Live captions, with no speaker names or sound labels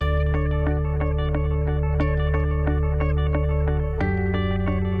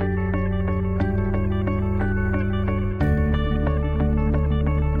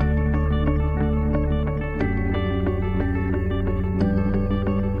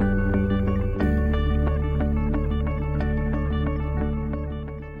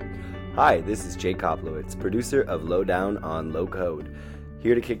Hi, this is Jay Koplowitz, producer of Lowdown on Low Code.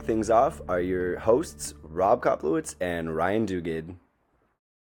 Here to kick things off are your hosts, Rob Koplowitz and Ryan Duguid.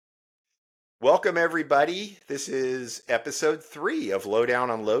 Welcome, everybody. This is episode 3 of Lowdown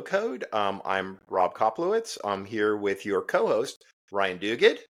on Low Code. I'm Rob Koplowitz. I'm here with your co-host, Ryan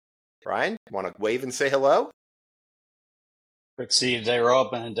Duguid. Ryan, want to wave and say hello? Great to see you today,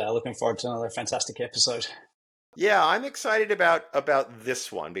 Rob, and looking forward to another fantastic episode. Yeah, I'm excited about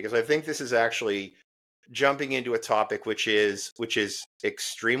this one because I think this is actually jumping into a topic which is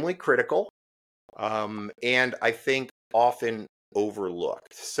extremely critical, and I think often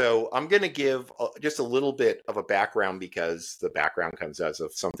overlooked. So I'm going to give just a little bit of a background because the background comes as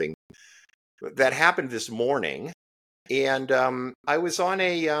of something that happened this morning, and I was on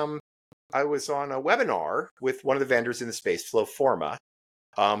a webinar with one of the vendors in the space, Flowforma,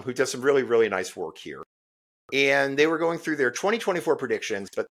 who does some really nice work here. And they were going through their 2024 predictions,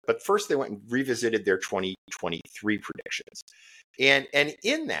 but first they went and revisited their 2023 predictions. And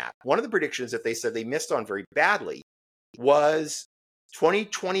in that, one of the predictions that they said they missed on very badly was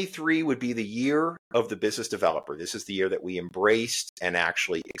 2023 would be the year of the business developer. This is the year that we embraced and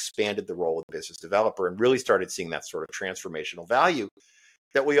actually expanded the role of the business developer and really started seeing that sort of transformational value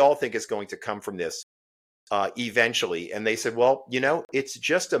that we all think is going to come from this eventually. And they said, well, it's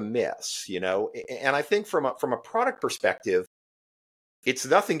just a miss, and I think from a product perspective, it's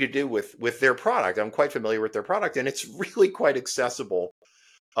nothing to do with their product. I'm quite familiar with their product, and it's really quite accessible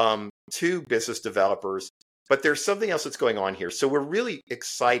to business developers. But there's something else that's going on here. So we're really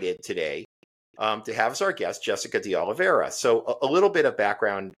excited today to have as our guest, Jessica de Oliveira. So a little bit of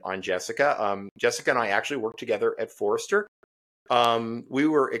background on Jessica. Jessica and I actually worked together at Forrester. We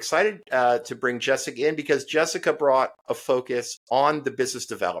were excited to bring Jessica in because Jessica brought a focus on the business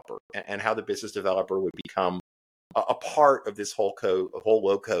developer and how the business developer would become a part of this whole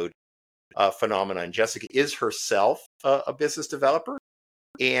low code phenomenon. Jessica is herself a business developer,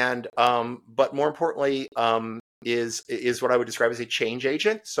 and but more importantly, is what I would describe as a change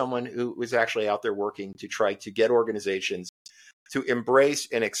agent, someone who is actually out there working to try to get organizations to embrace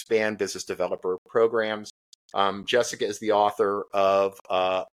and expand business developer programs. Jessica is the author of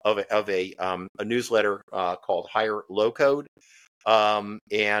a newsletter called Hire Low Code, and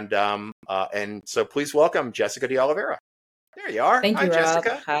so please welcome Jessica de Oliveira. There you are. Thank you, Hi, Rob.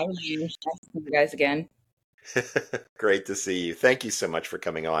 Jessica. How are you? Nice to see you guys again. Great to see you. Thank you so much for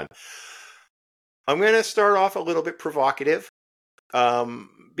coming on. I'm going to start off a little bit provocative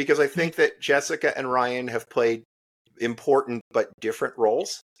because I think that Jessica and Ryan have played important but different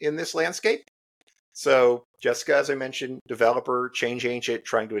roles in this landscape. So Jessica, as I mentioned, developer, change agent,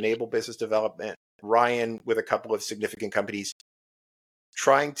 trying to enable business development. Ryan, with a couple of significant companies,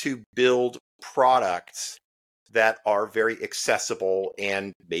 trying to build products that are very accessible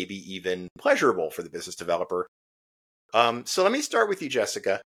and maybe even pleasurable for the business developer. So let me start with you,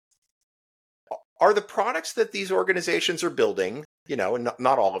 Jessica. Are the products that these organizations are building, and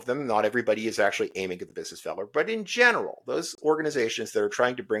not all of them, not everybody is actually aiming at the business developer, but in general, those organizations that are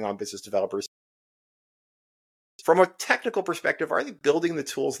trying to bring on business developers, from a technical perspective, are they building the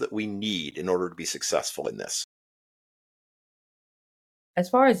tools that we need in order to be successful in this? As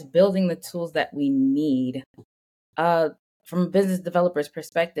far as building the tools that we need, from a business developer's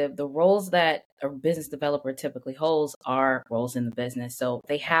perspective, the roles that a business developer typically holds are roles in the business. So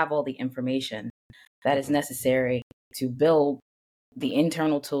they have all the information that is necessary to build the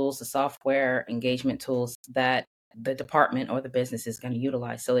internal tools, the software engagement tools that the department or the business is going to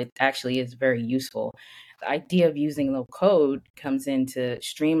utilize. So it actually is very useful. The idea of using low code comes into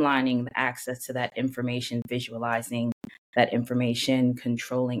streamlining the access to that information, visualizing that information,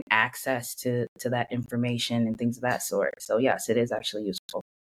 controlling access to that information and things of that sort. So yes, it is actually useful.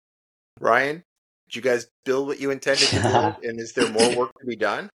 Ryan, did you guys build what you intended to build? And is there more work to be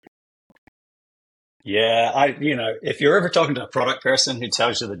done? Yeah, if you're ever talking to a product person who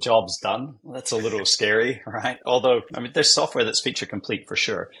tells you the job's done, that's a little scary, right? Although, there's software that's feature complete for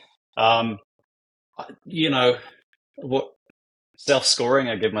sure. What self-scoring,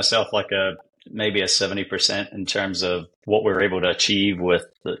 I give myself maybe a 70% in terms of what we were able to achieve with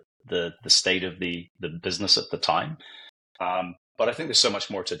the state of the business at the time. But I think there's so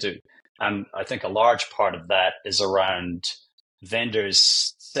much more to do. And I think a large part of that is around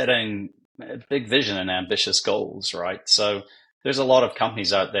vendors setting a big vision and ambitious goals, right? So there's a lot of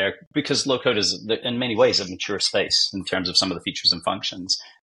companies out there, because low code is in many ways a mature space in terms of some of the features and functions.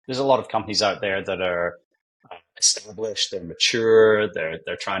 There's a lot of companies out there that are established, they're mature, they're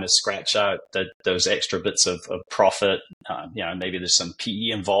trying to scratch out those extra bits of profit. Maybe there's some PE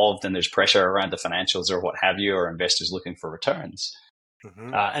involved and there's pressure around the financials or what have you, or investors looking for returns.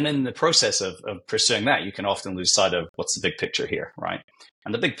 And in the process of pursuing that, you can often lose sight of what's the big picture here, right?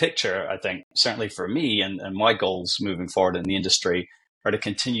 And the big picture, I think, certainly for me and my goals moving forward in the industry are to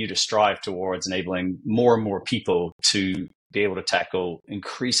continue to strive towards enabling more and more people to be able to tackle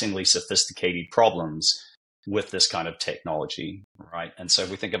increasingly sophisticated problems with this kind of technology, right? And so if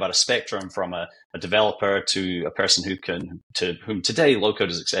we think about a spectrum from a developer to a person to whom today low code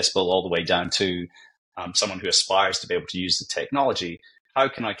is accessible all the way down to someone who aspires to be able to use the technology, how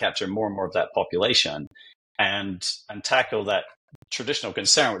can I capture more and more of that population and tackle that traditional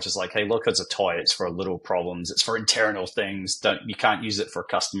concern, which is like, hey, low code's a toy. It's for little problems. It's for internal things. You can't use it for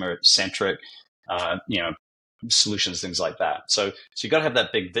customer centric, solutions, things like that. So you got to have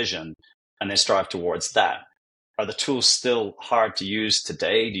that big vision and then strive towards that. Are the tools still hard to use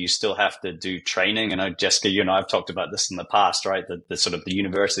today? Do you still have to do training? And I know, Jessica, you and I have talked about this in the past, right? The sort of the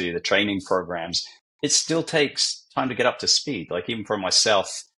university, the training programs, it still takes time to get up to speed. Like even for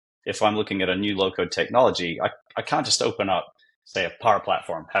myself, if I'm looking at a new low code technology, I can't just open up, say, a Power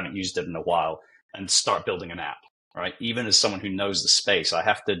Platform, haven't used it in a while, and start building an app, right? Even as someone who knows the space, I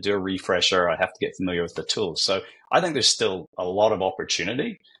have to do a refresher. I have to get familiar with the tools. So I think there's still a lot of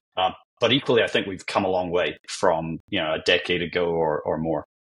opportunity. But equally, I think we've come a long way from a decade ago or more.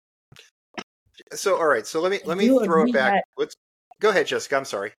 So, all right. So let me throw it back. Go ahead, Jessica. I'm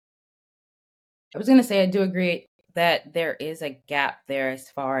sorry. I was going to say I do agree that there is a gap there as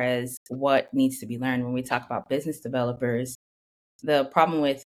far as what needs to be learned when we talk about business developers. The problem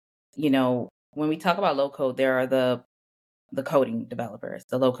with, when we talk about low code, there are the coding developers,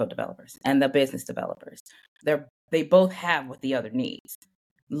 the low code developers, and the business developers. They both have what the other needs.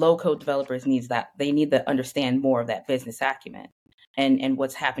 Low code developers need to understand more of that business acumen and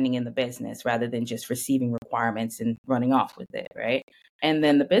what's happening in the business rather than just receiving requirements and running off with it, right? And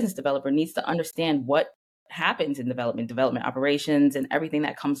then the business developer needs to understand what happens in development operations and everything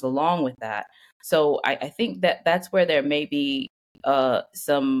that comes along with that. So I think that's where there may be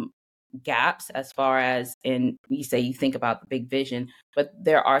some gaps as far as you think about the big vision, but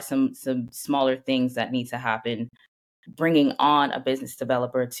there are some smaller things that need to happen, bringing on a business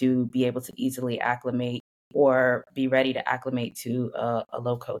developer to be able to easily acclimate or be ready to acclimate to a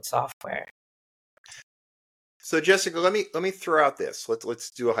low code software. So Jessica, let me throw out this.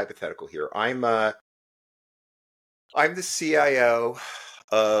 Let's do a hypothetical here. I'm the CIO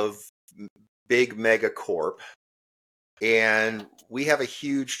of big mega corp, and we have a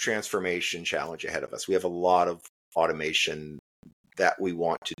huge transformation challenge ahead of us. We have a lot of automation that we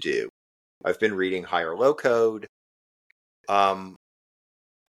want to do. I've been reading Higher Low Code. But,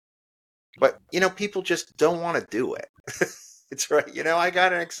 people just don't want to do it. It's right. I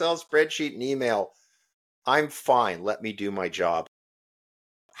got an Excel spreadsheet and email. I'm fine. Let me do my job.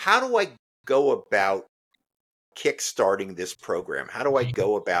 How do I go about kickstarting this program? How do I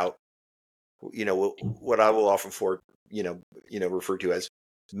go about, what I will often refer to as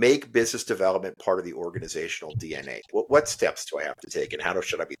make business development part of the organizational DNA? What steps do I have to take, and how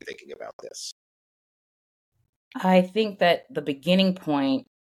should I be thinking about this? I think that the beginning point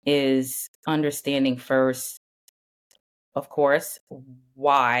is understanding first, of course,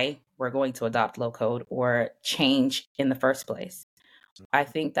 why we're going to adopt low code or change in the first place. I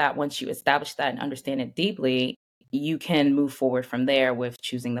think that once you establish that and understand it deeply, you can move forward from there with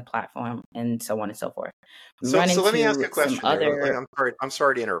choosing the platform and so on and so forth. So let me ask you a question there. I'm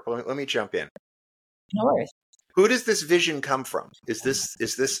sorry to interrupt. Let me jump in. No worries. Who does this vision come from? Is this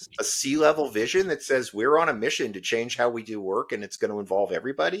a C-level vision that says we're on a mission to change how we do work and it's going to involve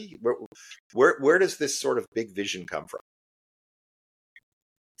everybody? Where does this sort of big vision come from?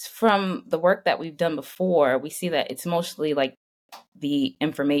 From the work that we've done before, we see that it's mostly like the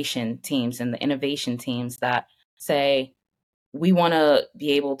information teams and the innovation teams that say, we want to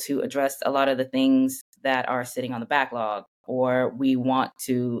be able to address a lot of the things that are sitting on the backlog, or we want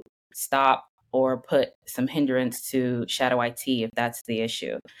to stop or put some hindrance to shadow IT if that's the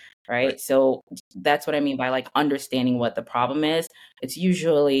issue, right? So that's what I mean by like understanding what the problem is. It's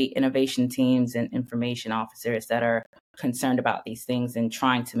usually innovation teams and information officers that are concerned about these things and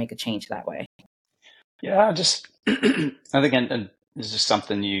trying to make a change that way. Yeah, I think, and this is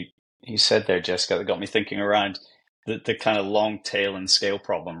something you said there, Jessica, that got me thinking around the kind of long tail and scale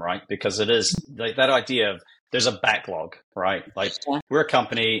problem, right? Because it is like that idea of there's a backlog, right? Like we're a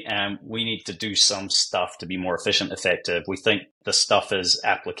company and we need to do some stuff to be more efficient, effective. We think the stuff is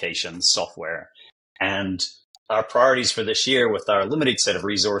applications, software. And our priorities for this year with our limited set of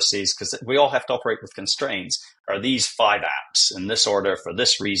resources, because we all have to operate with constraints, are these 5 apps in this order for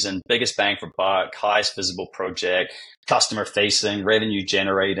this reason: biggest bang for buck, highest visible project, customer facing, revenue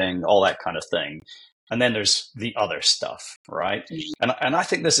generating, all that kind of thing. And then there's the other stuff, right? Mhm. And I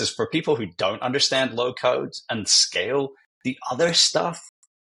think this is for people who don't understand low code and scale. The other stuff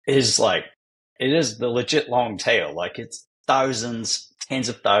is like, it is the legit long tail. Like it's thousands, tens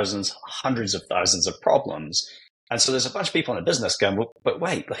of thousands, hundreds of thousands of problems. And so there's a bunch of people in the business going, well, but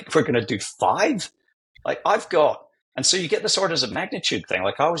wait, like we're going to do 5? Like I've got, and so you get this orders of magnitude thing.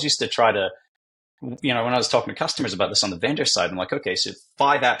 Like I always used to try to, when I was talking to customers about this on the vendor side, I'm like, okay, so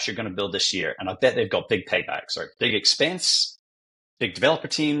 5 apps you're going to build this year. And I bet they've got big paybacks, right? Big expense, big developer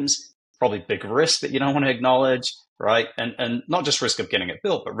teams, probably big risk that you don't want to acknowledge, right? And not just risk of getting it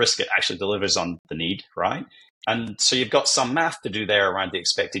built, but risk it actually delivers on the need, right? And so you've got some math to do there around the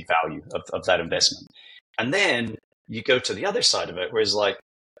expected value of that investment. And then you go to the other side of it, where it's like,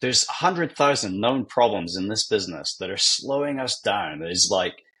 there's 100,000 known problems in this business that are slowing us down. There's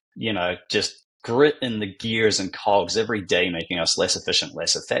like, just grit in the gears and cogs every day, making us less efficient,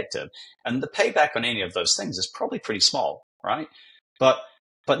 less effective. And the payback on any of those things is probably pretty small, right? But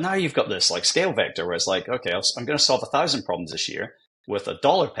now you've got this like scale vector where it's like, okay, I'm going to solve 1,000 problems this year with $1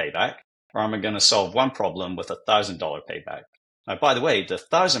 payback, or am I going to solve one problem with $1,000 payback? Now, by the way, the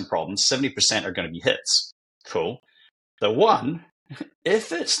 1,000 problems, 70% are going to be hits. Cool. The one,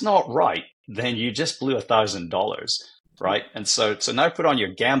 if it's not right, then you just blew $1,000, right? And so now put on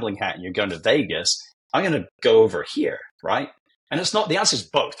your gambling hat and you're going to Vegas. I'm going to go over here, right? And it's not, the answer is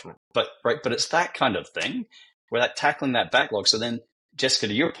both, but it's that kind of thing where that tackling that backlog. So then, Jessica,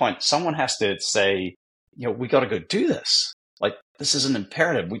 to your point, someone has to say, we got to go do this. Like this is an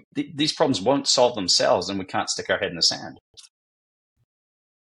imperative. These problems won't solve themselves, and we can't stick our head in the sand.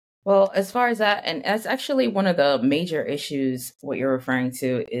 Well, as far as that, and that's actually one of the major issues, what you're referring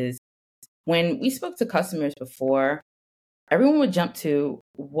to is when we spoke to customers before, everyone would jump to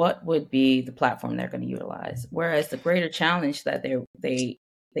what would be the platform they're going to utilize. Whereas the greater challenge that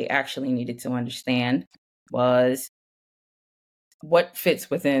they actually needed to understand was what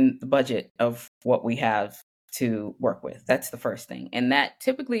fits within the budget of what we have to work with. That's the first thing. And that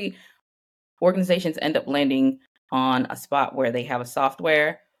typically organizations end up landing on a spot where they have a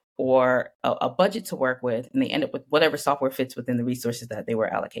software or a budget to work with, and they end up with whatever software fits within the resources that they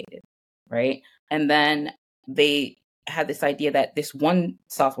were allocated, right? And then they had this idea that this one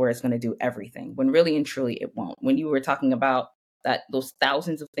software is going to do everything, when really and truly it won't. When you were talking about those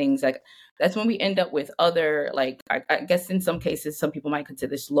thousands of things, like that's when we end up with other, like I guess in some cases, some people might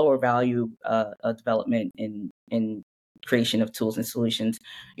consider this lower value development in creation of tools and solutions.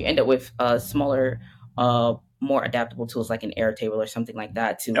 You end up with smaller, more adaptable tools like an Airtable or something like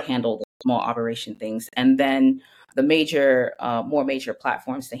that to handle the small operation things, and then the more major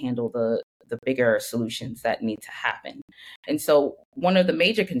platforms to handle the bigger solutions that need to happen. And so one of the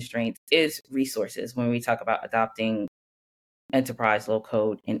major constraints is resources when we talk about adopting enterprise low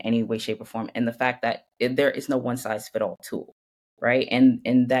code in any way, shape, or form, and the fact that there is no one size fit all tool, right?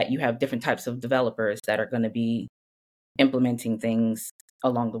 And that you have different types of developers that are going to be implementing things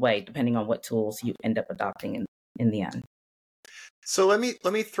along the way, depending on what tools you end up adopting in the end. So let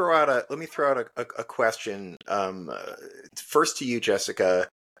me throw out a question first to you, Jessica,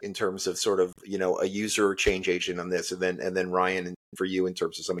 in terms of sort of a user change agent on this, and then Ryan, and for you in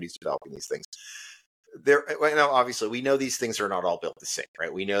terms of somebody who's developing these things. Obviously, we know these things are not all built the same,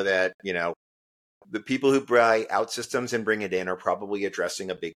 right? We know that the people who buy out systems and bring it in are probably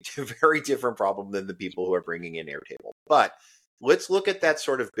addressing a very different problem than the people who are bringing in Airtable. But let's look at that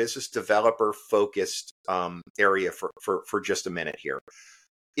sort of business developer focused area for just a minute here.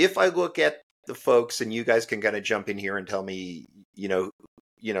 If I look at the folks, and you guys can kind of jump in here and tell me,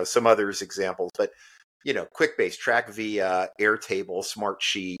 some others examples, but QuickBase, TrackVia, Airtable,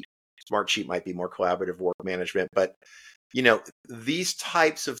 Smartsheet might be more collaborative work management, but these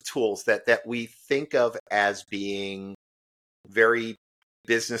types of tools that we think of as being very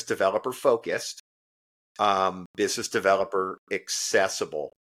business developer focused, business developer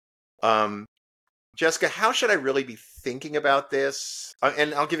accessible. Jessica, how should I really be thinking about this?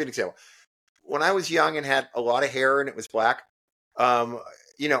 And I'll give you an example. When I was young and had a lot of hair and it was black,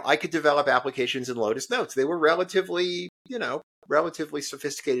 I could develop applications in Lotus Notes. They were relatively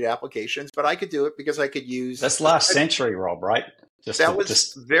sophisticated applications, but I could do it because I could use. That's last century, Rob, right? That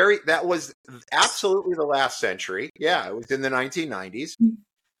was absolutely the last century. Yeah, it was in the 1990s.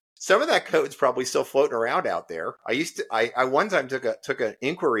 Some of that code's probably still floating around out there. I one time took an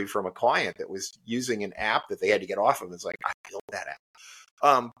inquiry from a client that was using an app that they had to get off of. It's like, I built that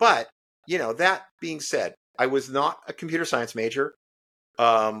app. But that being said, I was not a computer science major.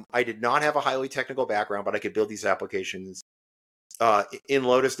 I did not have a highly technical background, but I could build these applications in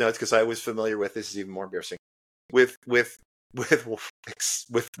Lotus Notes because I was familiar with, this is even more embarrassing, with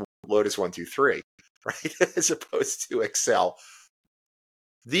Lotus 1, 2, 3. right? As opposed to Excel.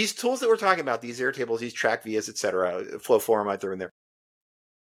 These tools that we're talking about, these Airtables, these track vias, et cetera, Flowform, I threw in there.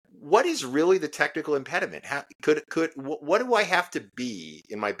 What is really the technical impediment? What do I have to be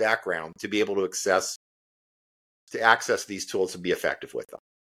in my background to be able to access these tools and be effective with them?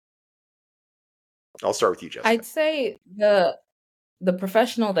 I'll start with you, Jessica. I'd say the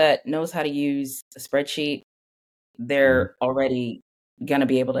professional that knows how to use a spreadsheet, they're already going to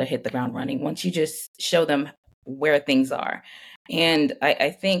be able to hit the ground running once you just show them where things are. And I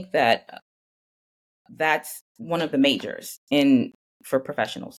think that that's one of the majors for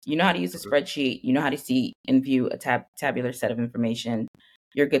professionals. You know how to use a spreadsheet, you know how to see and view a tabular set of information,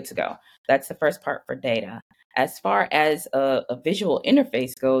 you're good to go. That's the first part for data. As far as a visual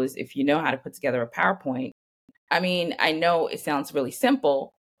interface goes, if you know how to put together a PowerPoint, I mean, I know it sounds really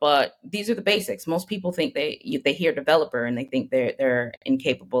simple, but these are the basics. Most people think they hear developer and they think they're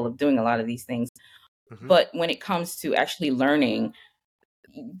incapable of doing a lot of these things. But when it comes to actually learning,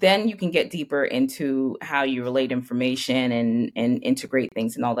 then you can get deeper into how you relate information and integrate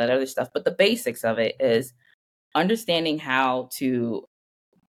things and all that other stuff. But the basics of it is understanding how to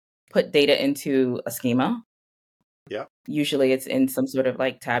put data into a schema. Yeah. Usually it's in some sort of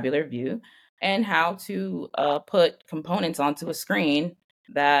like tabular view, and how to put components onto a screen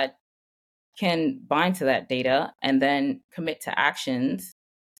that can bind to that data and then commit to actions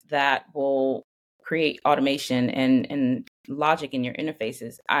that will create automation and logic in your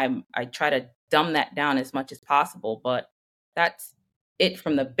interfaces. I try to dumb that down as much as possible, but that's it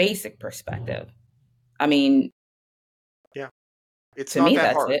from the basic perspective. I mean, yeah, it's to not me, that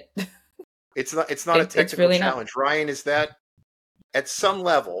that's hard. it. It's not a technical really challenge. Ryan, is that at some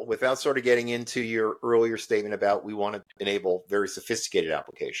level, without sort of getting into your earlier statement about we want to enable very sophisticated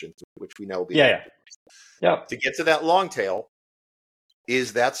applications, which we know will be yeah. To get to that long tail,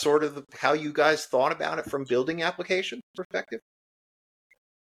 is that sort of how you guys thought about it from building application perspective?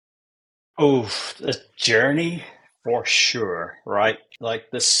 Oh, the journey for sure, right?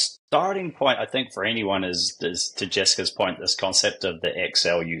 Like the starting point, I think for anyone is to Jessica's point, this concept of the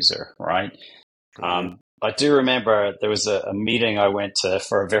Excel user, right? I do remember there was a meeting I went to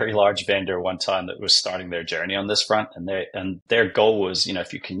for a very large vendor one time that was starting their journey on this front, and their goal was,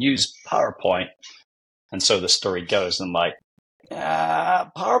 if you can use PowerPoint, and so the story goes, and like,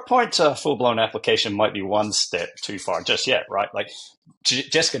 PowerPoint to a full-blown application might be one step too far just yet, right? Like,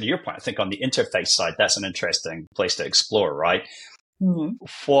 Jessica, to your point, I think on the interface side, that's an interesting place to explore, right?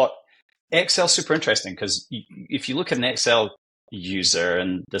 What Excel's super interesting because if you look at an Excel user,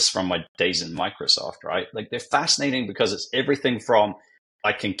 and this from my days in Microsoft, right? Like they're fascinating because it's everything from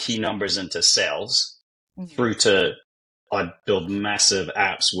I can key numbers into cells through to I build massive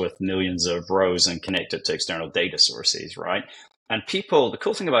apps with millions of rows and connect it to external data sources, right? And the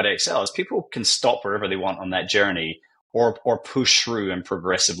cool thing about Excel is people can stop wherever they want on that journey or push through and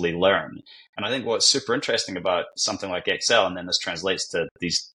progressively learn. And I think what's super interesting about something like Excel, and then this translates to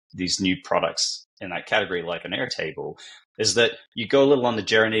these new products in that category, like an Airtable, is that you go a little on the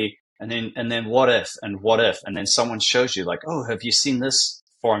journey and then what if, and then someone shows you like, oh, have you seen this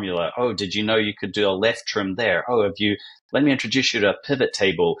formula? Oh, did you know you could do a left trim there? Oh, let me introduce you to a pivot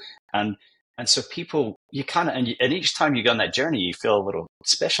table. And so people, you kind of, and each time you go on that journey, you feel a little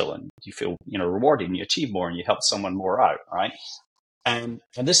special and you feel, rewarded and you achieve more and you help someone more out, right? And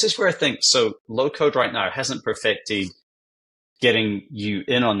this is where I think, so low code right now hasn't perfected getting you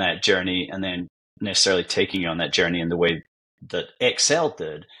in on that journey and then necessarily taking you on that journey in the way that Excel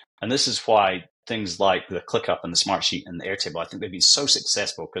did. And this is why things like the ClickUp and the Smartsheet and the Airtable, I think they've been so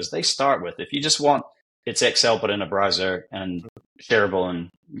successful because they start with, if you just want, it's Excel, but in a browser and shareable and,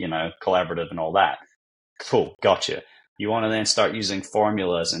 collaborative and all that. Cool. Gotcha. You want to then start using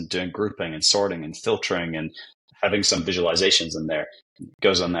formulas and doing grouping and sorting and filtering and having some visualizations in there. It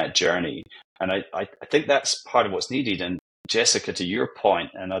goes on that journey. And I think that's part of what's needed. And Jessica, to your point,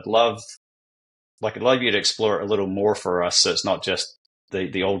 and I'd love you to explore it a little more for us. So it's not just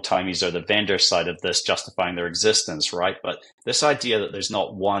the old timies or the vendor side of this justifying their existence, right? But this idea that there's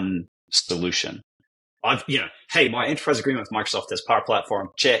not one solution. Hey, my enterprise agreement with Microsoft is Power Platform,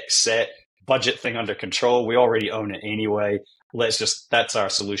 check, set, budget thing under control. We already own it anyway. That's our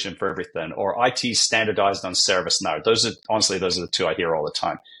solution for everything. Or IT standardized on ServiceNow. Those are the two I hear all the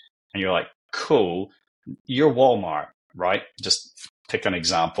time. And you're like, cool, you're Walmart, right? Just pick an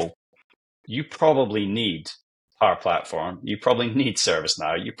example. You probably need Power Platform. You probably need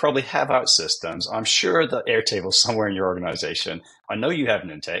ServiceNow. You probably have OutSystems. I'm sure the Airtable's somewhere in your organization. I know you have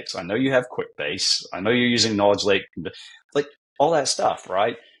Nintex. I know you have QuickBase. I know you're using Knowledge Lake, like all that stuff,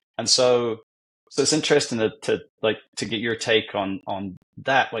 right? And so So it's interesting to get your take on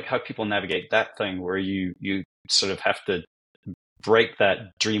that, like how people navigate that thing where you sort of have to break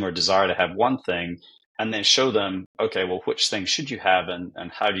that dream or desire to have one thing and then show them, okay, well, which thing should you have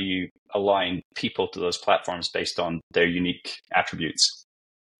and how do you align people to those platforms based on their unique attributes?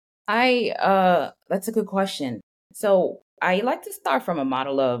 That's a good question. So I like to start from a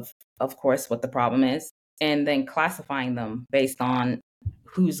model of course, what the problem is, and then classifying them based on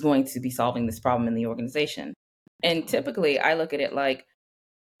who's going to be solving this problem in the organization. And typically I look at it like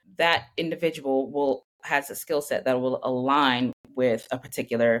that individual will has a skill set that will align with a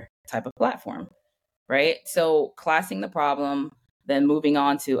particular type of platform, right? So classing the problem, then moving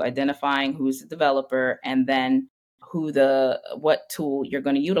on to identifying who's the developer, and then what tool you're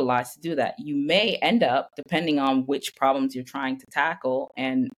going to utilize to do that. You may end up, depending on which problems you're trying to tackle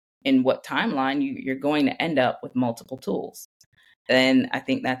and in what timeline, you're going to end up with multiple tools. And I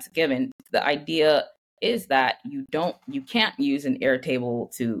think that's a given. The idea is that you can't use an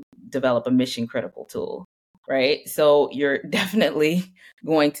Airtable to develop a mission critical tool, right? So you're definitely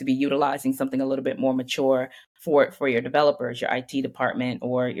going to be utilizing something a little bit more mature for your developers, your IT department,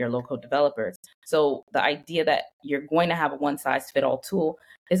 or your local developers. So the idea that you're going to have a one size fit all tool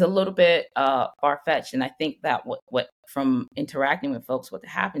is a little bit far fetched. And I think that what from interacting with folks, what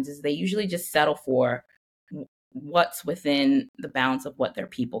happens is they usually just settle for what's within the bounds of what their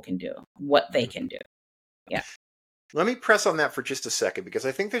people can do, what they can do. Yeah. Let me press on that for just a second, because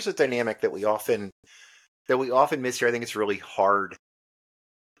I think there's a dynamic that we often miss here. I think it's really hard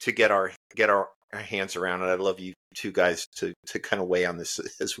to get our hands around, and I'd love you two guys to kind of weigh on this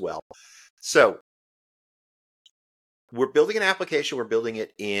as well. So we're building an application, we're building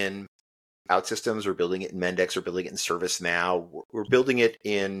it in OutSystems, we're building it in Mendix, we're building it in ServiceNow, we're building it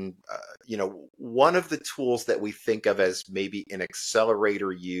in one of the tools that we think of as maybe an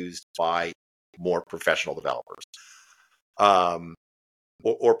accelerator used by more professional developers,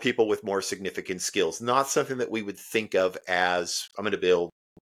 or people with more significant skills. Not something that we would think of as, I'm going to build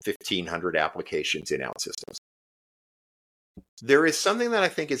 1,500 applications in OutSystems. There is something that I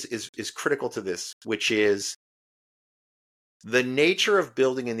think is critical to this, which is the nature of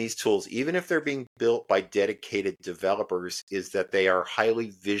building in these tools, even if they're being built by dedicated developers, is that they are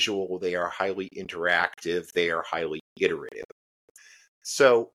highly visual, they are highly interactive, they are highly iterative.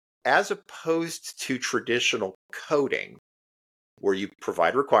 So as opposed to traditional coding, where you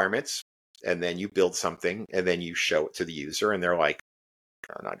provide requirements and then you build something and then you show it to the user and they're like,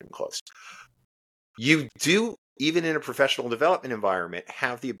 oh, not even close. You do, even in a professional development environment,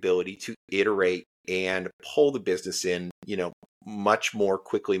 have the ability to iterate and pull the business in, much more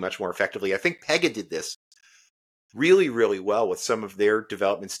quickly, much more effectively. I think Pega did this really, really well with some of their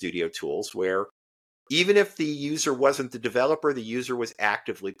development studio tools, where even if the user wasn't the developer, the user was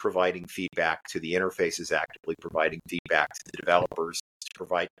actively providing feedback to the interfaces, actively providing feedback to the developers to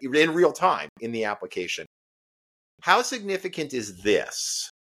provide in real time in the application. How significant is this?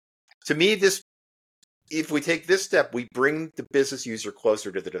 To me, if we take this step, we bring the business user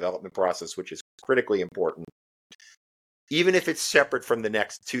closer to the development process, which is critically important, even if it's separate from the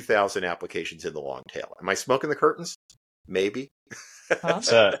next 2,000 applications in the long tail. Am I smoking the curtains? Maybe.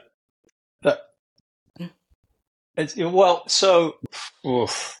 So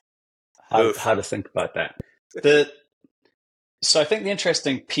how to think about that? So I think the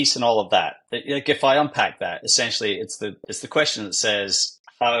interesting piece in all of that, like if I unpack that, essentially it's the question that says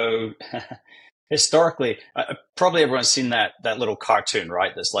how historically, probably everyone's seen that little cartoon,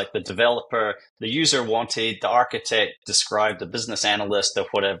 right? That's like the developer, the user wanted, the architect described, the business analyst or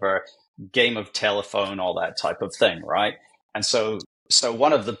whatever, game of telephone, all that type of thing, right? And so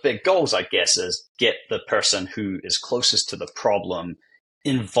one of the big goals, I guess, is get the person who is closest to the problem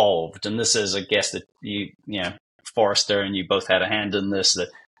involved. And this is, I guess, that Forrester and you both had a hand in this,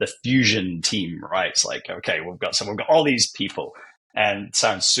 the fusion team, right? It's like, okay, we've got all these people. And it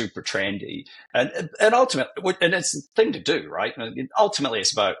sounds super trendy, and ultimately, and it's the thing to do, right? Ultimately,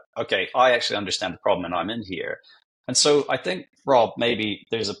 it's about, okay, I actually understand the problem, and I'm in here. And so, I think, Rob, maybe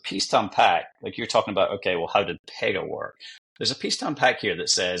there's a piece to unpack. Like you're talking about, okay, well, how did Pega work? There's a piece to unpack here that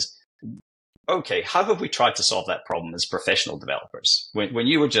says, okay, how have we tried to solve that problem as professional developers? When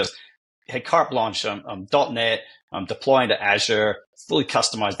you were just, hey, carte blanche, I'm .NET, I'm deploying to Azure, fully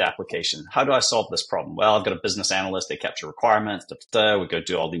customized application. How do I solve this problem? Well, I've got a business analyst. They capture requirements. We go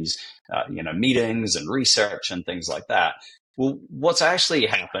do all these, meetings and research and things like that. Well, what's actually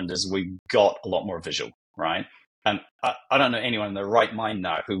happened is we got a lot more visual, right? And I don't know anyone in their right mind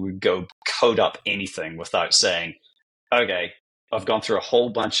now who would go code up anything without saying, okay, I've gone through a whole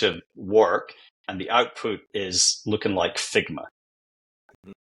bunch of work and the output is looking like Figma.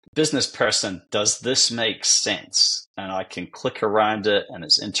 business person, does this make sense? And I can click around it and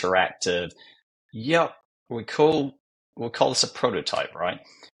it's interactive. Yep, we'll call this a prototype, right?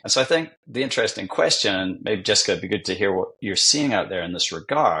 And so I think the interesting question, maybe Jessica, it'd be good to hear what you're seeing out there in this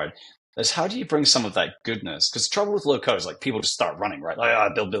regard, is how do you bring some of that goodness? Because the trouble with low code is like people just start running, right?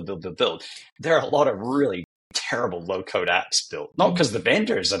 Like, build, build, build, build, build. There are a lot of really terrible low code apps built, not because the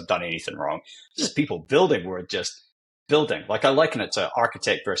vendors have done anything wrong, just people building were just building. Like I liken it to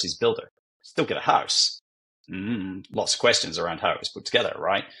architect versus builder. Still get a house. Lots of questions around how it was put together,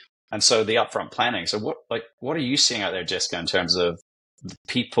 right? And so the upfront planning. So what are you seeing out there, Jessica, in terms of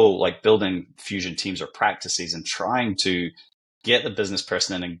people like building fusion teams or practices and trying to get the business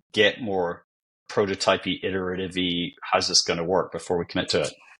person in and get more prototypey, iterative-y, how's this going to work before we commit to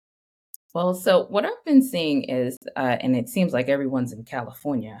it? Well, so what I've been seeing is, and it seems like everyone's in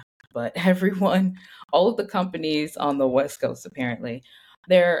California, but all of the companies on the West Coast, apparently,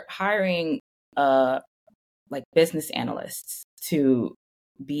 they're hiring like business analysts to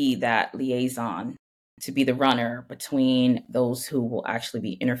be that liaison, to be the runner between those who will actually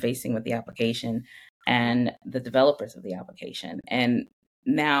be interfacing with the application and the developers of the application. And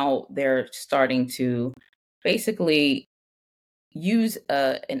now they're starting to basically use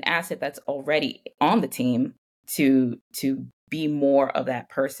an asset that's already on the team to be more of that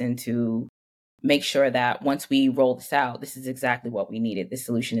person to make sure that once we roll this out, this is exactly what we needed. This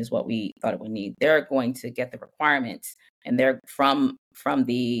solution is what we thought it would need. They're going to get the requirements and they're from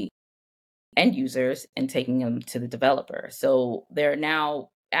the end users and taking them to the developer. So they're now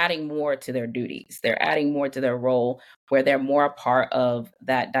adding more to their duties. They're adding more to their role where they're more a part of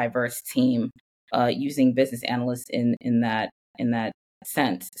that diverse team, using business analysts in that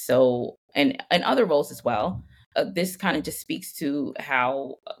sense. So, and other roles as well. This kind of just speaks to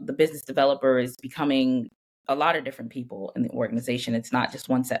how the business developer is becoming a lot of different people in the organization. It's not just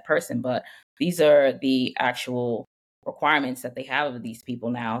one set person, but these are the actual requirements that they have of these people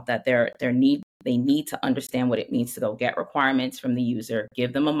now, that they need to understand what it means to go get requirements from the user,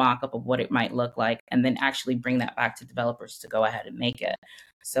 give them a mock-up of what it might look like, and then actually bring that back to developers to go ahead and make it.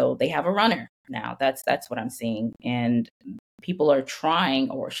 So they have a runner now. That's what I'm seeing. And people are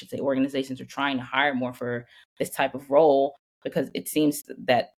trying, or I should say organizations are trying to hire more for this type of role because it seems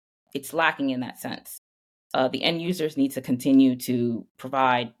that it's lacking in that sense. The end users need to continue to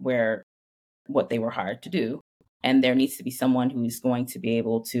provide what they were hired to do. And there needs to be someone who's going to be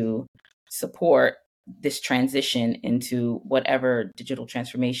able to support this transition into whatever digital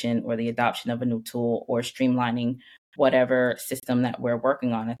transformation or the adoption of a new tool or streamlining whatever system that we're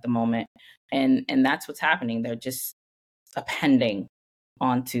working on at the moment. And that's what's happening. They're just appending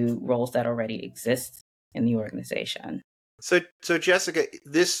onto roles that already exist in the organization. So Jessica,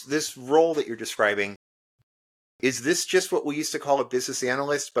 this role that you're describing, is this just what we used to call a business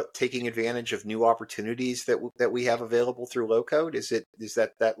analyst, but taking advantage of new opportunities that we have available through low code? Is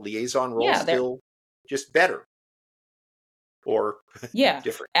that liaison role still just better, or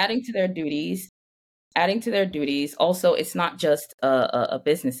different? Adding to their duties. Also, it's not just a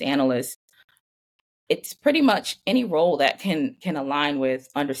business analyst. It's pretty much any role that can align with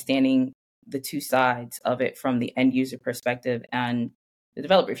understanding the two sides of it from the end user perspective and the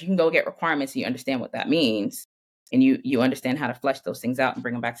developer. If you can go get requirements and you understand what that means, and you understand how to flesh those things out and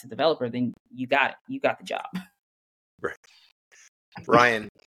bring them back to the developer, then you got the job. Right. Ryan,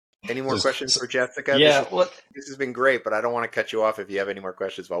 any more questions for Jessica? Yeah. This has been great, but I don't want to cut you off if you have any more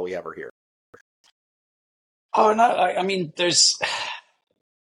questions while we have her here. Oh, no, I mean, there's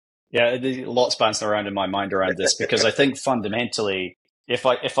lots bouncing around in my mind around this, because I think fundamentally, if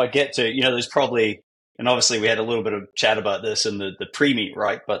I get to, there's probably, and obviously we had a little bit of chat about this in the pre-meet,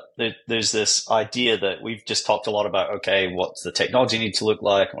 right? But there's this idea that we've just talked a lot about, okay, what's the technology need to look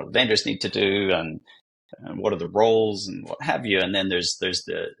like, and what the vendors need to do, and what are the roles and what have you. And then there's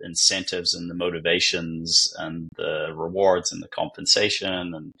the incentives and the motivations and the rewards and the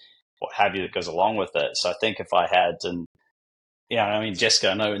compensation and what have you that goes along with it. So I think if I had, and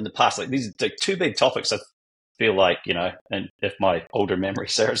Jessica, I know in the past, like these are two big topics I feel like, and if my older memory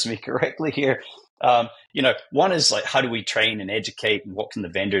serves me correctly here, one is like, how do we train and educate, and what can the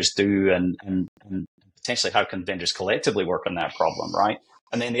vendors do, and potentially how can vendors collectively work on that problem, right?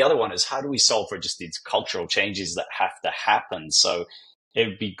 And then the other one is, how do we solve for just these cultural changes that have to happen? So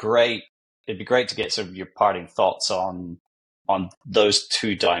it'd be great to get some of your parting thoughts on those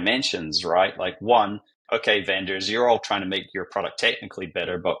two dimensions, right? Like one, okay, vendors, you're all trying to make your product technically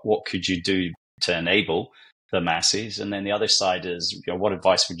better, but what could you do to enable the masses? And then the other side is, what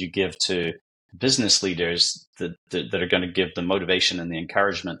advice would you give to business leaders that are going to give the motivation and the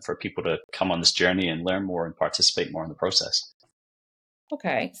encouragement for people to come on this journey and learn more and participate more in the process?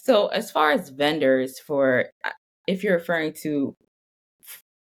 Okay. So as far as vendors if you're referring to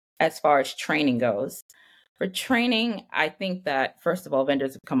as far as training goes, for training, I think that first of all,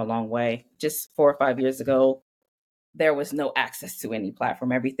 vendors have come a long way. Just 4 or 5 years ago, there was no access to any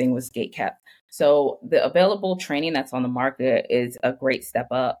platform. Everything was gate kept. So the available training that's on the market is a great step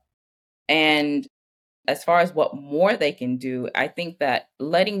up. And as far as what more they can do, I think that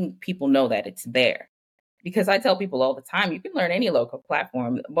letting people know that it's there. Because I tell people all the time, you can learn any local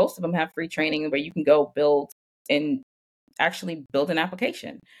platform. Most of them have free training where you can go build and actually build an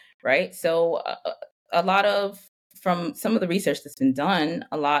application, right? So a lot of from some of the research that's been done,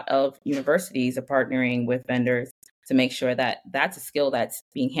 a lot of universities are partnering with vendors to make sure that that's a skill that's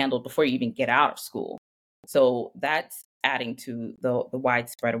being handled before you even get out of school. So that's adding to the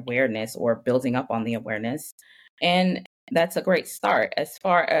widespread awareness or building up on the awareness. And that's a great start. As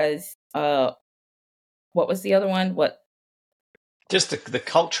far as what was the other one? What Just the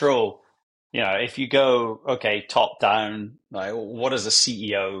cultural, if you go, okay, top down, like what does a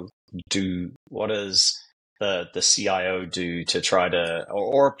CEO do? What does the CIO do to try to,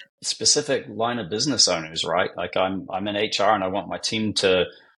 or specific line of business owners, right? Like I'm in HR and I want my team to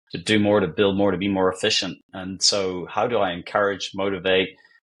do more, to build more, to be more efficient. And so how do I encourage, motivate?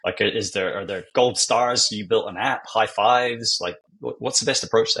 Like, are there gold stars? You built an app, high fives? Like, what's the best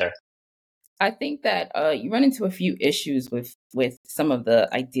approach there? I think that you run into a few issues with some of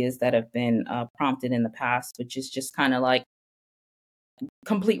the ideas that have been prompted in the past, which is just kind of like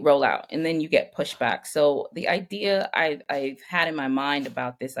complete rollout, and then you get pushback. So the idea I've had in my mind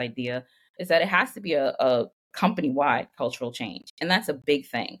about this idea is that it has to be a company wide cultural change, and that's a big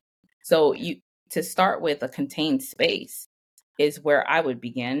thing. So you to start with a contained space is where I would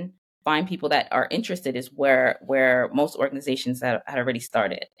begin. Find people that are interested is where most organizations had already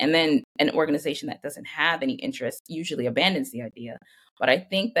started. And then an organization that doesn't have any interest usually abandons the idea. But I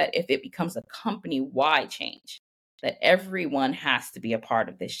think that if it becomes a company wide change, that everyone has to be a part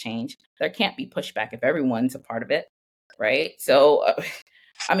of this change. There can't be pushback if everyone's a part of it, right? So,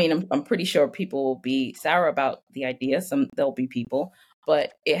 I mean, I'm pretty sure people will be sour about the idea. There'll be people,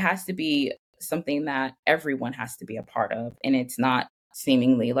 but it has to be something that everyone has to be a part of, and it's not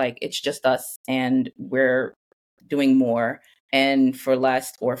seemingly like it's just us and we're doing more and for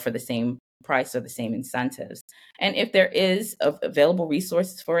less or for the same price or the same incentives. And if there is available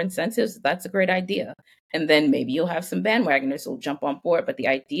resources for incentives, that's a great idea. And then maybe you'll have some bandwagoners who'll jump on board. But the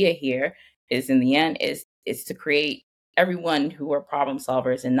idea here is in the end is to create everyone who are problem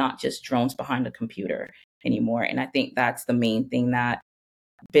solvers and not just drones behind a computer anymore. And I think that's the main thing that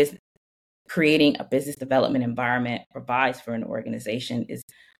business creating a business development environment provides for an organization is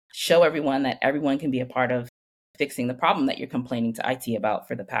show everyone that everyone can be a part of fixing the problem that you're complaining to IT about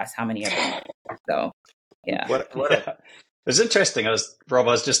for the past how many ever years. So, yeah. What It's interesting. Rob,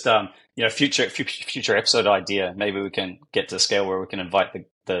 I was just, future episode idea. Maybe we can get to the scale where we can invite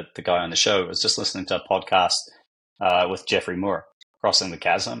the guy on the show. I was just listening to a podcast with Jeffrey Moore, Crossing the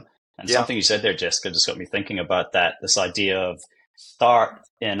Chasm. And something you said there, Jessica, just got me thinking about that. This idea of start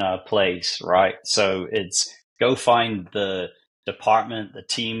in a place, right? So it's go find the department, the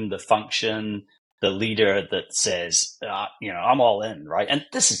team, the function, the leader that says, I'm all in, right? And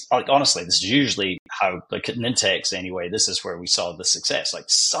this is like, honestly, this is usually how, like at Nintex anyway, this is where we saw the success. Like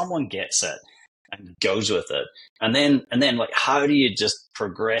someone gets it and goes with it. And then like, how do you just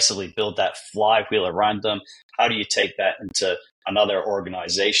progressively build that flywheel around them? How do you take that into another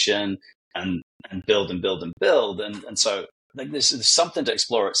organization and build and build and build? And so like there's something to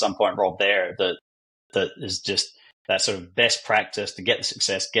explore at some point, Rob, there that is just that sort of best practice to get the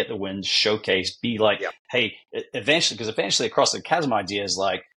success, get the wins, showcase, be like, hey, eventually across the chasm idea is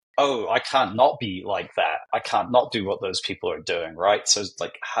like, oh, I can't not be like that. I can't not do what those people are doing, right? So it's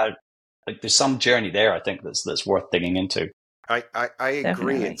like there's some journey there, I think that's worth digging into. I agree.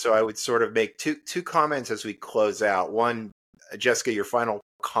 Definitely. And so I would sort of make two comments as we close out. One, Jessica, your final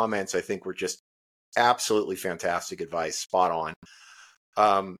comments, I think, were just absolutely fantastic advice, spot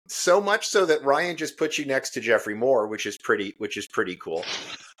on. So much so that Ryan just put you next to Jeffrey Moore, which is pretty cool.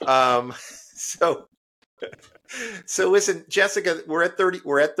 So listen, Jessica, we're at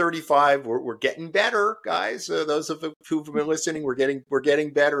 35. We're getting better, guys. Those of you who've been listening, we're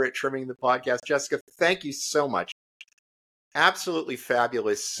getting better at trimming the podcast. Jessica, thank you so much. Absolutely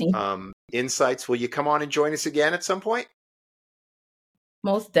fabulous insights. Will you come on and join us again at some point?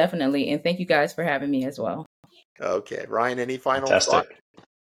 Most definitely. And thank you guys for having me as well. Okay. Ryan, any final Fantastic.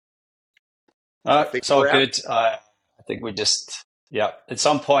 thought? It's all good. I think we just, at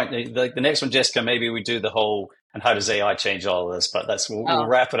some point, the next one, Jessica, maybe we do the whole and how does AI change all of this? But we'll Oh,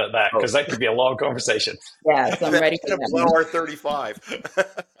 wrap it at that, because that could be a long conversation. yeah. So I'm ready That's for going to that blow one. our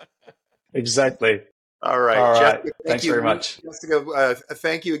 35. Exactly. All right, All right. Jessica, thank Thanks you. very much. Jessica,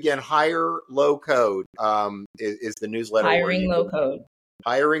 thank you again. Hire Low Code is the newsletter where Hiring you low code.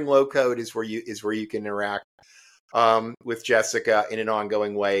 Hiring Low Code is where you can interact with Jessica in an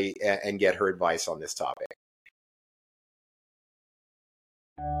ongoing way and get her advice on this topic.